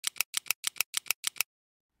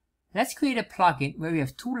let's create a plugin where we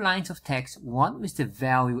have two lines of text, one with the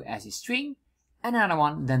value as a string, and another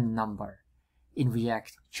one the number in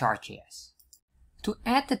React Chart.js. To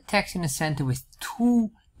add the text in the center with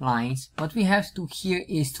two lines, what we have to do here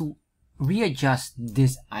is to readjust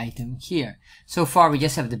this item here. So far we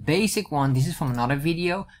just have the basic one. This is from another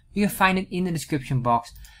video. You can find it in the description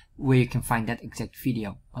box where you can find that exact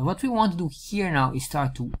video. But what we want to do here now is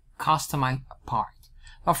start to customize a part.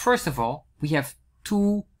 Well, first of all, we have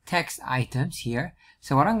two text items here.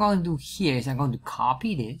 So what I'm going to do here is I'm going to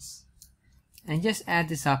copy this and just add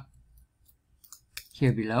this up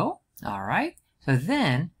here below. Alright. So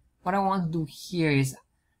then what I want to do here is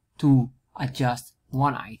to adjust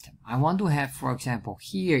one item. I want to have, for example,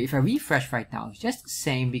 here, if I refresh right now, it's just the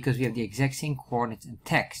same because we have the exact same coordinates and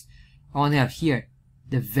text. I want to have here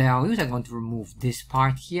the values. I'm going to remove this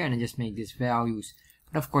part here and then just make this values.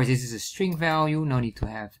 But of course, this is a string value. No need to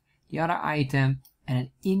have the other item. And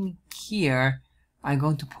then in here, I'm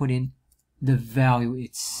going to put in the value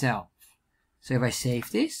itself. So if I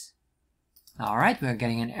save this, alright, we're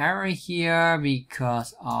getting an error here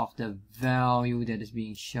because of the value that is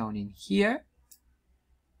being shown in here.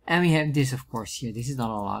 And we have this, of course, here. This is not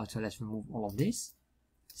allowed, so let's remove all of this.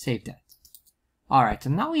 Save that. Alright, so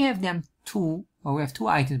now we have them two, well, we have two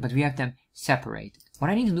items, but we have them separated. What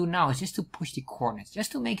I need to do now is just to push the coordinates,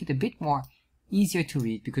 just to make it a bit more easier to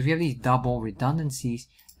read, because we have these double redundancies.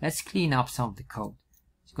 Let's clean up some of the code.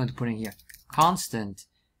 So I'm going to put in here constant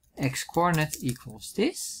x coordinates equals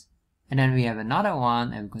this. And then we have another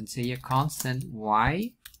one, and we're going to say here constant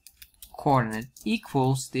y coordinate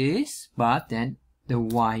equals this, but then the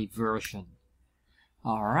y version.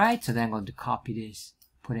 Alright, so then I'm going to copy this,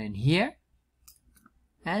 put it in here,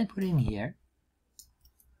 and put it in here.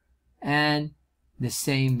 And the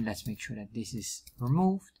same, let's make sure that this is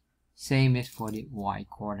removed. Same is for the y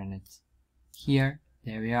coordinate here.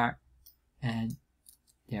 There we are. And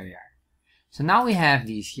there we are. So now we have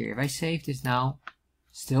these here. If I save this now,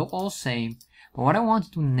 still all same. But what I want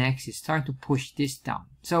to do next is start to push this down.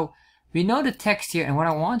 So we know the text here, and what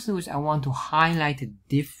I want to do is I want to highlight the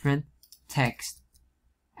different text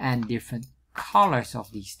and different colors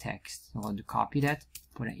of these texts. So I'm going to copy that,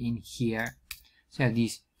 put it in here. So I have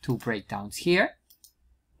these two breakdowns here.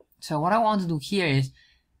 So what I want to do here is,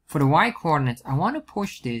 for the y coordinates, I want to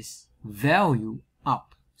push this value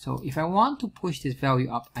up. So if I want to push this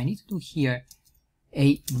value up, I need to do here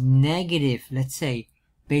a negative, let's say,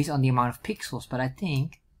 based on the amount of pixels. But I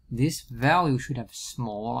think this value should have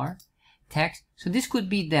smaller text. So this could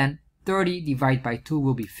be then 30 divided by 2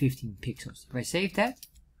 will be 15 pixels. If I save that,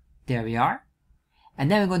 there we are. And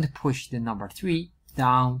then we're going to push the number 3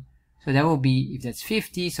 down. So that will be, if that's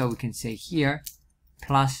 50, so we can say here,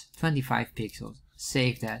 plus 25 pixels.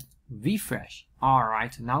 Save that, refresh.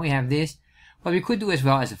 Alright, so now we have this. What we could do as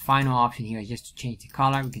well as a final option here is just to change the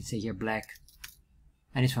color. We can say here black,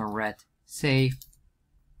 and this one red. Save.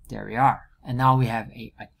 There we are. And now we have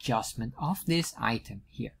a adjustment of this item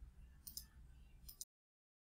here.